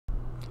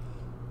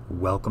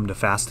Welcome to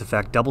Fast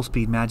Effect Double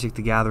Speed Magic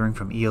the Gathering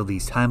from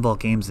ELD's Time Vault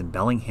Games in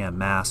Bellingham,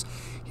 Mass.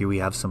 Here we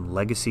have some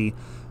Legacy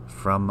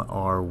from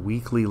our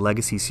weekly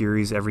Legacy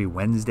series every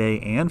Wednesday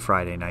and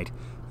Friday night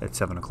at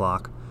 7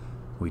 o'clock.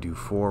 We do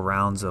 4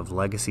 rounds of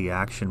Legacy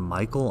action.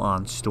 Michael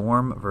on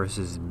Storm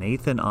versus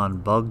Nathan on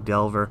Bug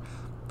Delver.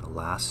 The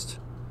last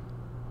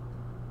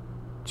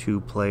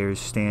 2 players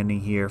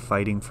standing here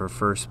fighting for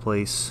first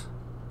place.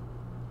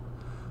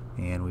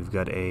 And we've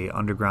got a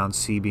Underground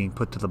Sea being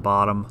put to the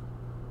bottom.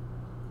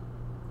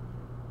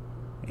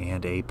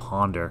 And a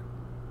Ponder.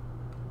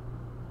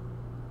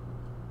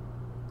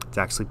 It's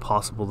actually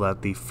possible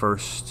that the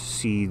first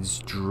seeds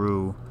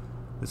drew.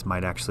 This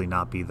might actually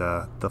not be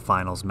the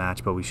finals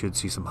match, but we should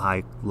see some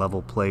high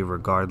level play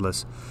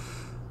regardless.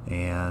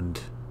 And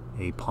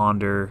a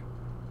Ponder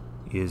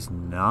is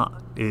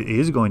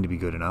going to be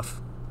good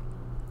enough.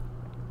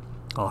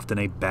 Often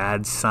a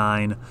bad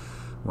sign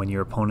when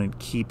your opponent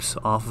keeps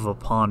off of a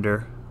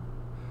Ponder.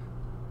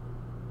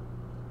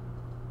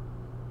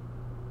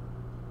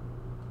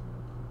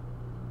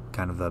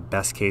 Kind of the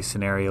best case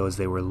scenario is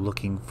they were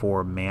looking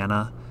for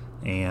mana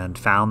and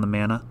found the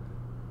mana.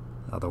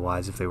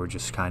 Otherwise, if they were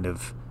just kind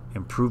of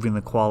improving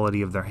the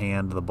quality of their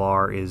hand, the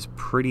bar is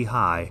pretty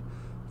high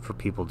for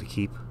people to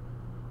keep.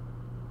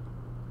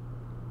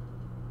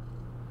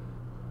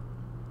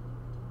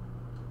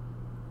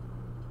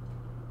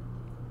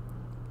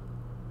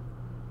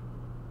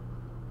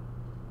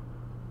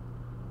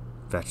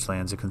 Fetch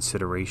land's a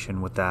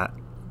consideration with that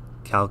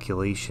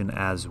calculation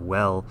as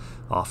well.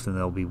 Often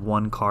there'll be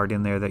one card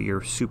in there that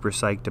you're super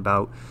psyched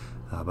about,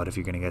 but if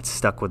you're going to get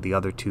stuck with the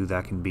other 2,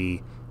 that can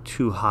be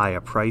too high a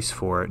price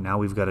for it. Now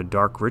we've got a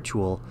Dark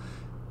Ritual,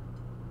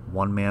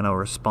 1 mana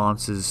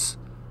responses,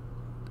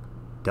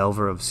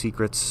 Delver of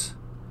Secrets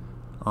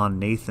on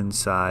Nathan's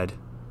side.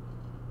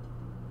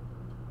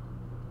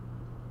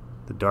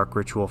 The Dark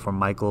Ritual from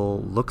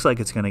Michael looks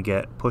like it's going to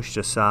get pushed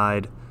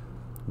aside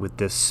with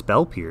this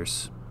Spell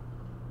Pierce.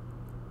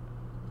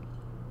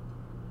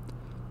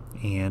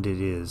 And it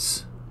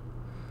is.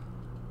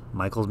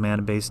 Michael's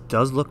mana base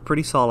does look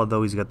pretty solid,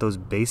 though. He's got those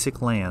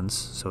basic lands,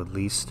 so at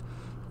least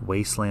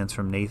Wastelands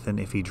from Nathan,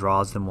 if he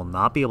draws them, will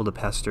not be able to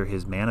pester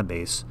his mana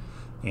base.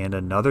 And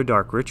another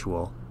Dark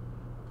Ritual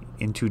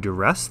into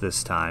Duress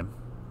this time.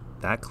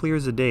 That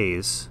clears a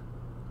Daze.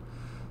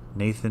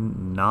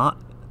 Nathan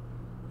not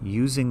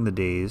using the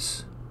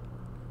Daze.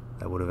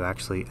 That would have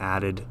actually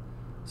added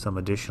some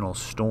additional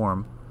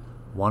Storm.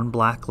 1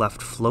 black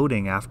left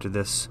floating after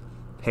this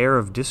pair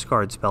of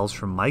discard spells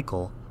from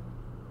Michael.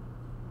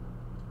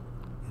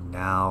 And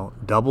now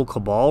double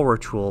Cabal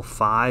Ritual,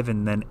 5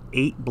 and then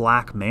 8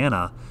 black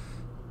mana.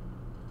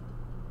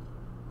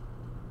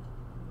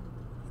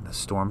 And a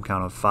storm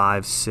count of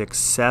 5, 6,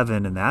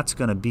 7, and that's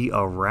going to be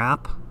a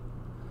wrap.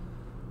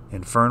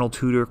 Infernal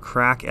Tutor,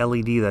 crack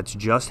LED, that's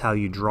just how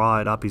you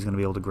draw it up. He's going to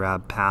be able to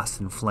grab Past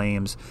in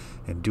Flames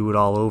and do it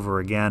all over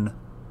again.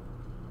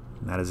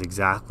 And that is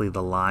exactly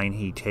the line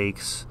he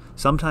takes.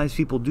 Sometimes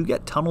people do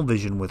get tunnel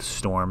vision with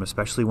Storm,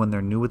 especially when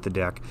they're new with the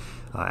deck.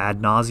 Ad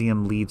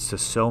nauseum leads to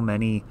so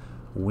many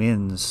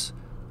wins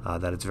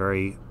that it's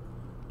very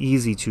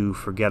easy to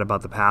forget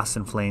about the Past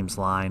in Flames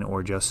line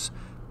or just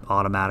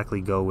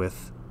automatically go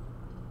with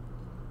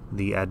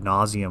the ad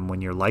nauseum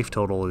when your life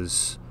total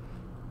is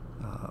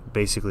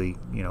basically,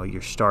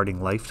 your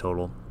starting life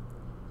total.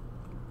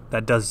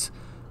 That does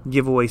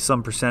give away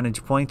some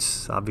percentage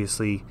points.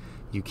 Obviously,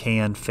 you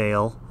can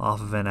fail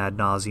off of an ad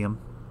nauseum.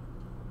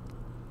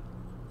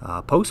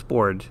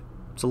 Postboard,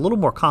 it's a little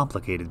more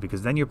complicated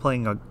because then you're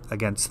playing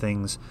against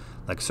things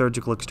like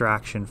Surgical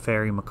Extraction,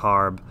 Fairy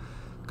Macabre,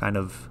 kind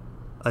of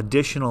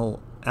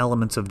additional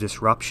elements of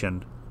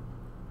disruption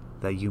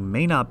that you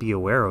may not be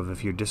aware of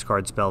if your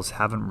discard spells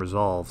haven't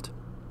resolved.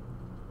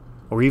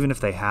 Or even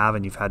if they have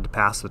and you've had to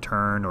pass the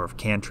turn, or if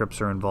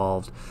cantrips are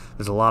involved,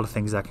 there's a lot of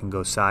things that can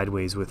go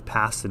sideways with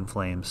Past in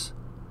Flames.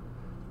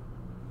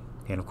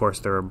 And of course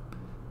there are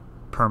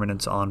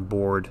permanents on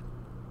board,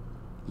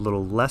 a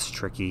little less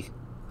tricky.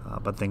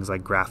 But things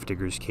like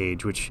Grafdigger's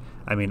Cage, which,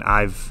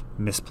 I've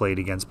misplayed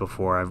against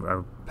before.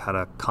 I've had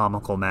a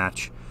comical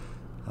match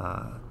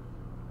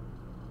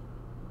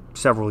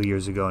several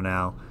years ago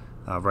now,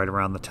 right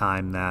around the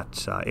time that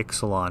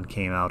Ixalan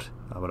came out.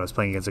 But I was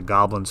playing against a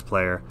Goblins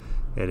player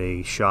at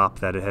a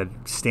shop that it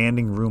had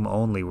standing room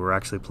only. We were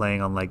actually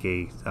playing on like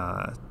a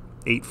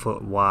 8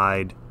 foot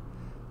wide,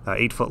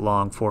 8 foot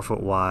long, 4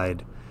 foot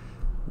wide,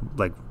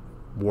 like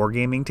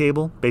wargaming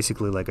table,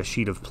 basically like a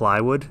sheet of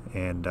plywood,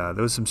 and there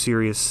was some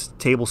serious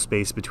table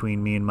space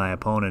between me and my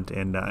opponent,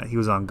 and he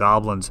was on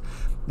Goblins,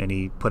 and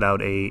he put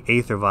out a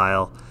Aether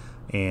Vial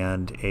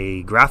and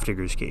a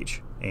Grafdigger's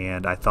Cage,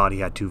 and I thought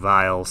he had 2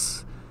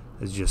 vials.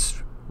 It was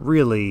just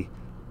really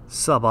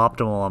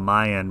suboptimal on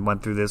my end.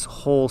 Went through this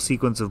whole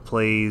sequence of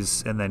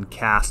plays and then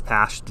cast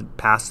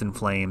Past in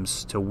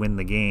Flames to win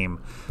the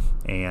game,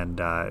 and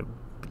it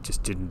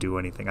just didn't do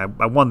anything.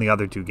 I won the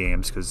other 2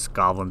 games because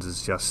Goblins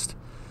is just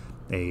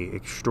a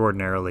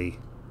extraordinarily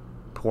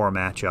poor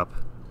matchup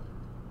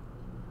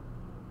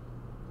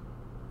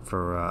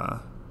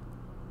for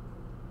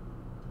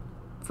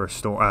for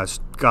Storm.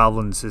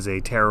 Goblins is a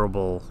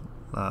terrible,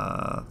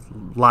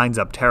 lines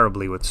up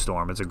terribly with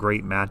Storm. It's a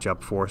great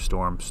matchup for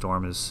Storm.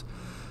 Storm is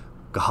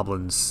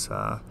Goblins'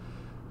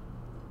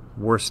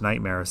 worst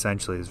nightmare,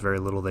 essentially. There's very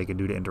little they can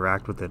do to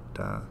interact with it,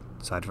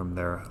 aside from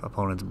their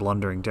opponents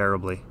blundering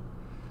terribly.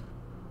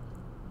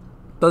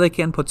 But they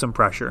can put some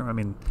pressure. I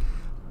mean,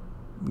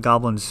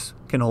 Goblins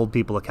can hold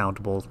people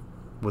accountable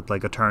with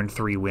like a turn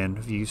 3 win.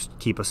 If you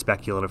keep a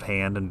speculative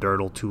hand and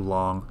durdle too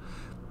long,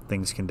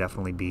 things can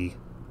definitely be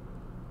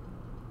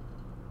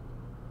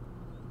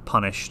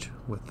punished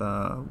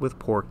with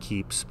poor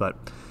keeps. But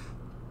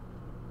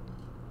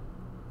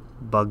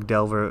Bug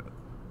Delver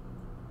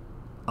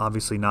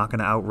obviously not going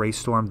to outrace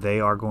Storm. They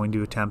are going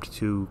to attempt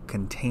to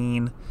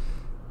contain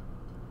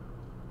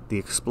the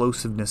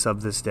explosiveness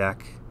of this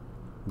deck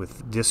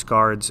with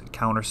discards,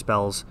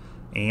 counterspells,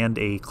 and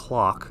a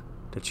clock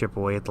to chip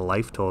away at the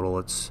life total.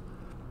 It's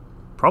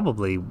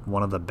probably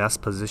one of the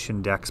best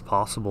positioned decks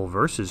possible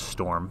versus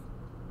Storm.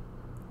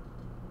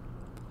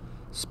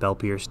 Spell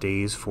Pierce,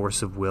 Daze,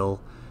 Force of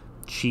Will,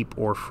 cheap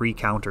or free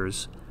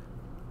counters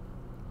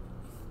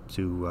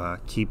to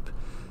keep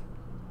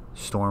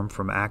Storm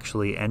from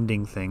actually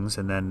ending things.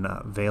 And then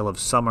Veil of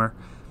Summer,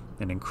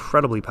 an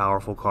incredibly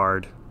powerful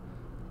card,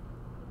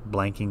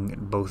 blanking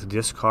both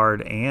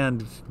discard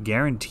and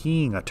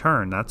guaranteeing a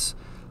turn. That's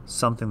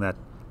something that,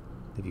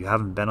 if you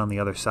haven't been on the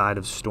other side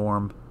of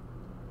Storm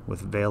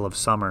with Veil of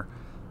Summer,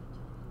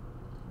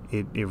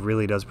 it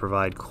really does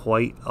provide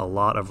quite a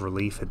lot of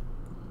relief. It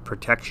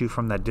protects you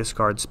from that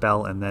discard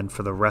spell, and then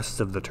for the rest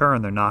of the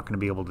turn, they're not going to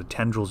be able to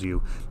tendrils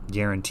you,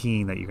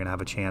 guaranteeing that you're going to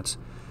have a chance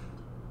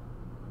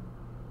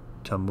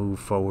to move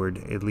forward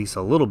at least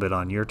a little bit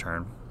on your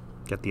turn.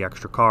 Get the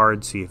extra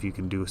card, see if you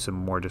can do some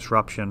more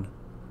disruption.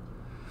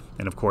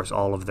 And of course,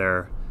 all of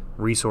their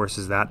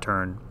resources that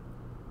turn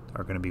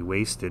are going to be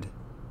wasted.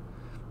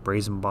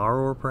 Brazen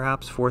Borrower,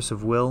 perhaps? Force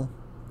of Will.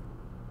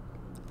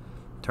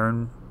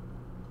 Turn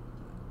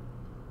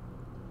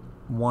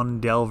 1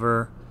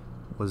 Delver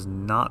was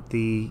not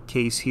the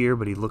case here,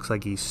 but he looks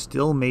like he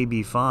still may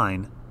be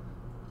fine,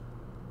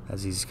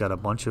 as he's got a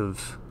bunch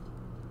of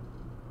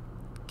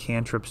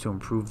cantrips to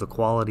improve the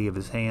quality of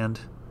his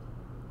hand.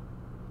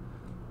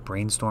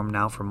 Brainstorm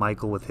now for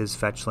Michael with his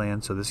fetch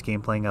land, so this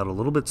game playing out a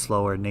little bit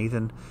slower.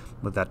 Nathan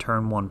with that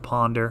turn 1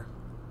 Ponder,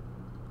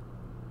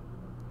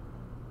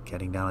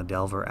 getting down a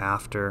Delver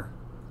after.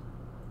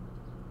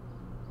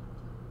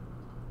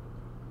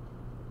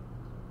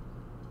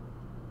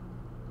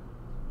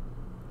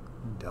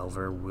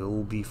 Delver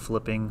will be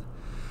flipping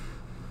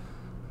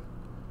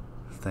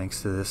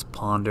thanks to this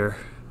Ponder.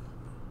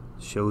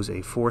 Shows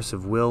a Force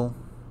of Will,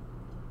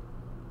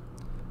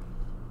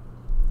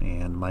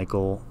 and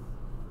Michael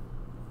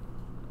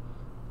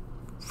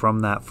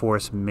from that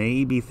force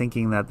may be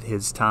thinking that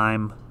his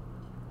time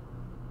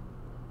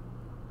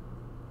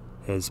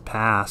has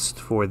passed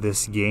for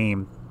this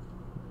game.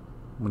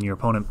 When your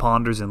opponent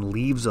ponders and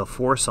leaves a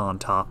force on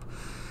top,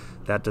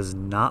 that does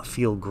not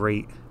feel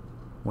great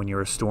when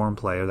you're a Storm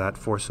player. That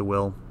Force of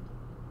Will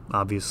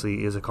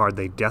obviously is a card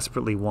they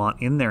desperately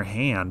want in their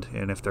hand,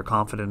 and if they're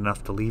confident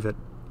enough to leave it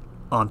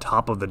on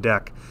top of the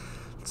deck,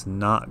 it's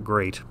not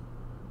great.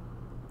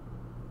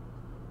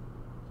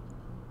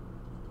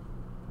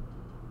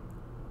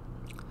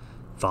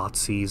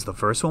 Thoughtseize, the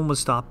first one was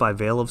stopped by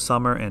Veil of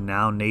Summer, and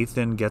now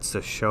Nathan gets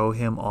to show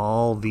him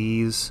all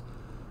these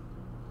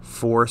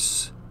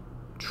force,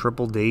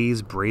 triple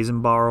Daze,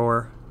 Brazen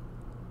Borrower.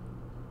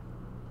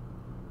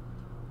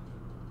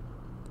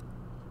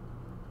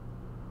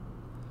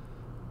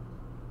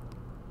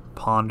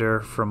 Ponder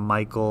from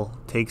Michael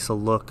takes a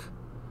look,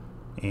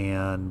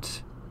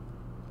 and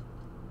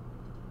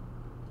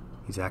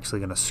he's actually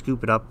going to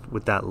scoop it up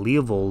with that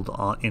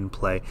Leovold in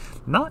play.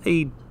 Not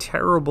a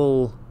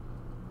terrible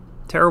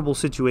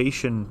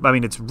situation. I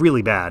mean, it's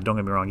really bad, don't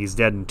get me wrong. He's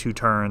dead in 2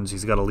 turns.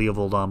 He's got a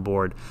Leovold on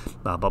board.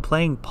 But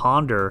playing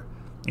Ponder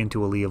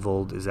into a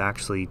Leovold is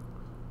actually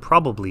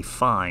probably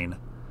fine.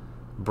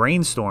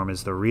 Brainstorm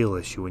is the real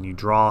issue. When you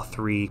draw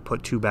 3,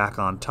 put 2 back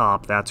on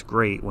top, that's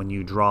great. When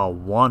you draw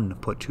 1,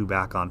 put 2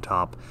 back on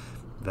top,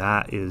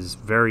 that is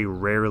very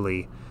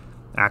rarely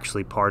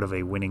actually part of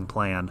a winning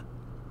plan.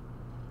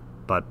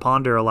 But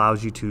Ponder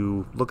allows you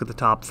to look at the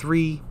top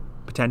 3,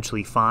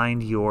 potentially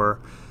find your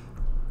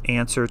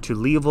answer to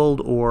Leovold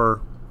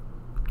or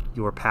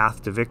your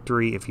path to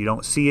victory. If you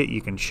don't see it,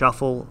 you can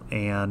shuffle,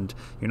 and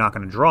you're not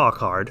going to draw a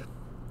card,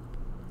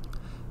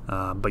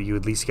 but you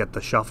at least get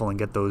the shuffle and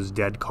get those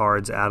dead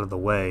cards out of the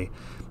way.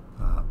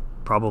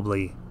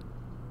 Probably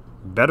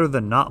better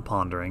than not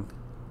pondering,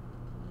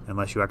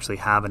 unless you actually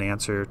have an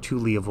answer to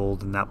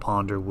Leovold, and that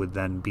Ponder would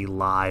then be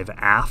live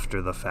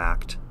after the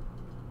fact.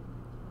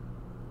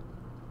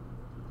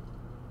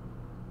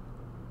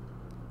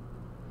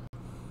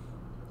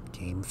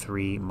 Game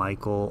 3,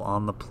 Michael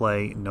on the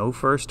play. No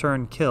first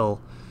turn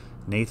kill.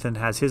 Nathan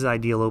has his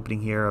ideal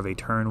opening here of a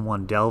turn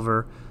 1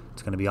 Delver.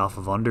 It's going to be off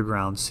of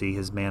Underground Sea.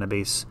 His mana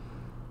base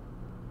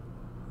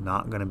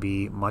not going to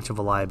be much of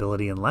a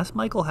liability unless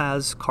Michael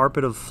has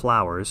Carpet of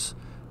Flowers.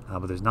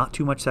 But there's not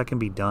too much that can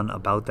be done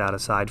about that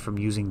aside from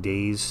using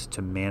days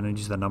to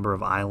manage the number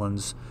of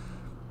islands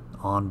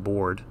on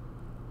board.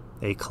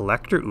 A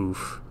collector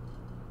oof,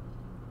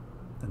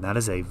 and that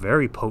is a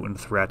very potent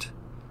threat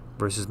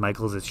versus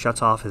Michaels. It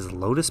shuts off his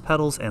Lotus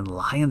Petals and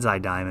Lion's Eye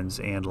Diamonds,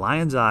 and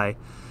Lion's Eye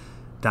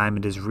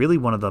Diamond is really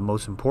one of the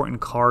most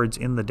important cards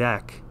in the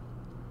deck.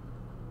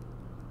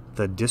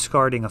 The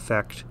discarding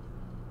effect,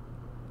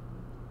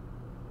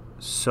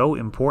 so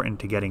important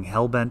to getting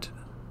Hellbent,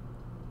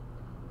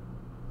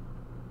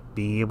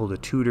 being able to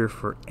tutor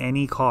for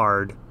any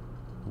card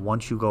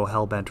once you go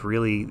Hellbent,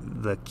 really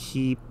the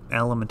key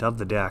element of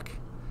the deck.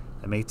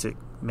 It makes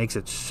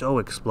it so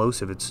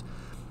explosive. It's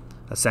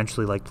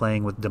essentially like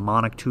playing with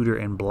Demonic Tutor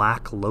and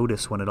Black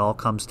Lotus when it all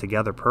comes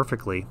together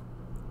perfectly.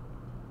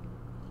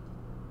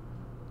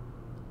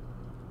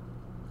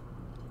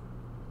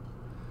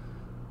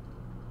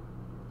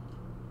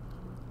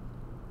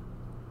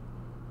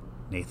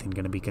 Nathan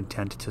going to be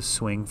content to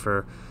swing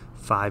for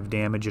 5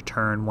 damage a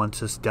turn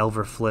once this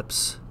Delver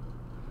flips.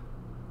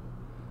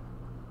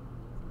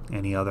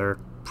 Any other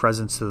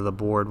presence to the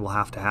board will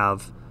have to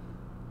have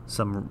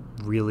some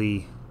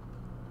really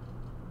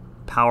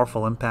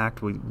powerful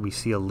impact. We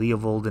see a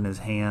Leovold in his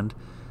hand.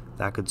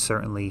 That could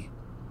certainly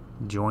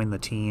join the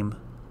team.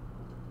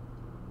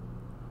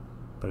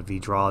 But if he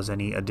draws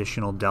any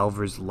additional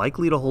Delvers,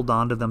 likely to hold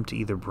on to them to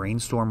either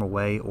brainstorm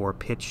away or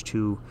pitch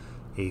to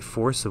a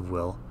Force of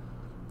Will,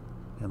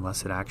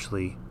 unless it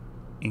actually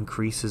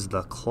increases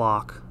the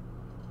clock.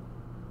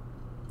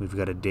 We've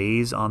got a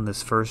daze on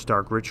this first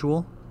Dark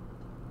Ritual.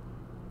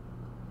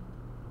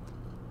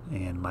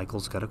 And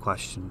Michael's got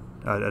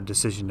a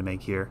decision to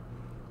make here.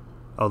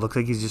 Oh, looks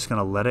like he's just going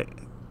to let it.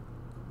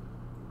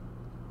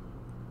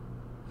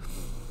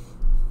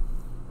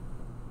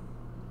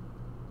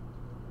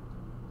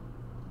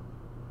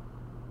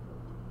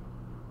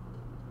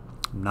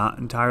 I'm not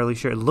entirely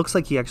sure. It looks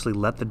like he actually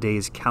let the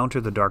daze counter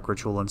the Dark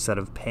Ritual instead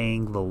of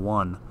paying the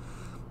 1.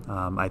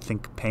 I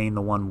think paying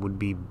the 1 would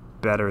be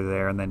better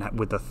there. And then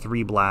with the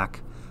 3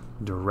 black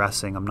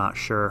duressing, I'm not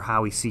sure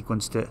how he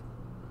sequenced it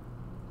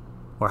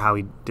or how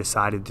he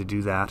decided to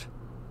do that.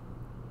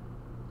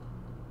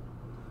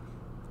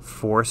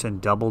 Force and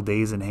double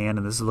daze in hand,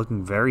 and this is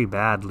looking very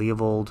bad.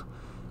 Leovold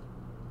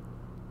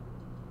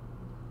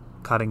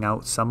cutting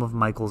out some of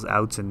Michael's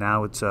outs, and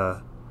now it's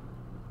a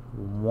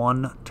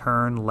 1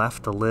 turn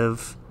left to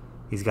live.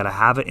 He's got to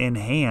have it in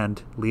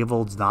hand.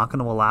 Leovold's not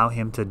going to allow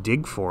him to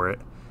dig for it.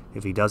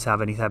 If he does have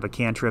any type of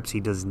cantrips, he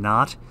does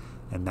not,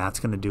 and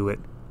that's going to do it.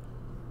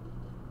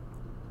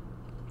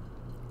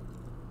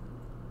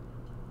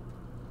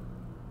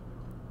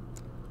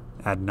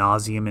 Ad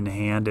nauseum in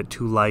hand at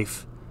 2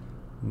 life.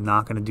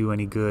 Not going to do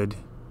any good.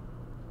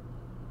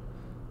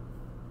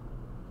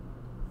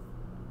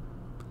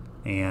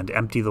 And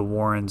Empty the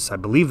Warrens. I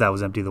believe that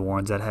was Empty the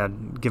Warrens. That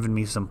had given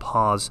me some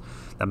pause.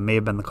 That may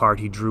have been the card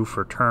he drew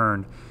for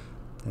turn.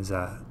 As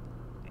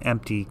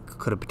Empty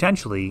could have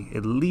potentially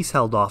at least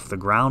held off the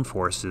ground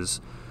forces.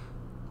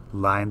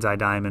 Lion's Eye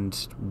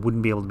Diamond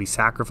wouldn't be able to be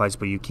sacrificed,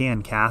 but you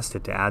can cast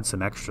it to add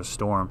some extra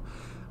Storm.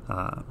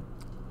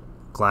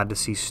 Glad to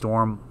see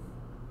Storm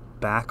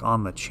back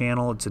on the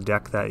channel. It's a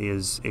deck that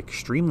is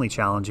extremely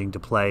challenging to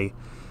play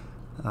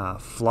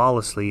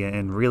flawlessly,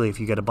 and really if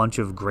you get a bunch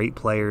of great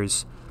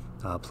players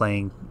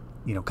playing,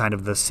 you know, kind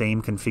of the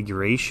same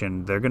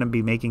configuration, they're going to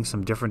be making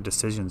some different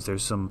decisions.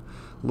 There's some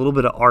little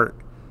bit of art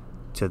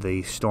to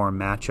the Storm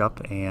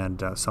matchup,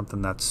 and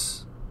something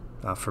that's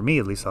for me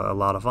at least a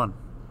lot of fun.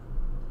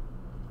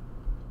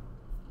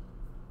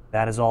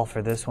 That is all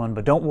for this one,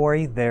 but don't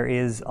worry, there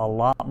is a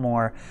lot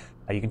more.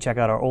 You can check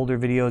out our older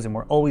videos, and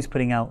we're always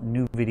putting out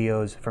new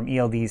videos from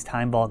ELD's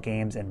Time Vault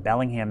Games in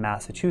Bellingham,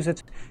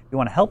 Massachusetts. If you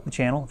want to help the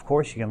channel, of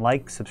course, you can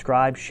like,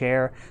 subscribe,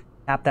 share,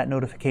 tap that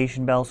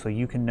notification bell so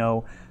you can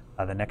know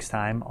the next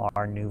time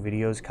our new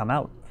videos come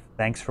out.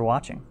 Thanks for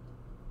watching.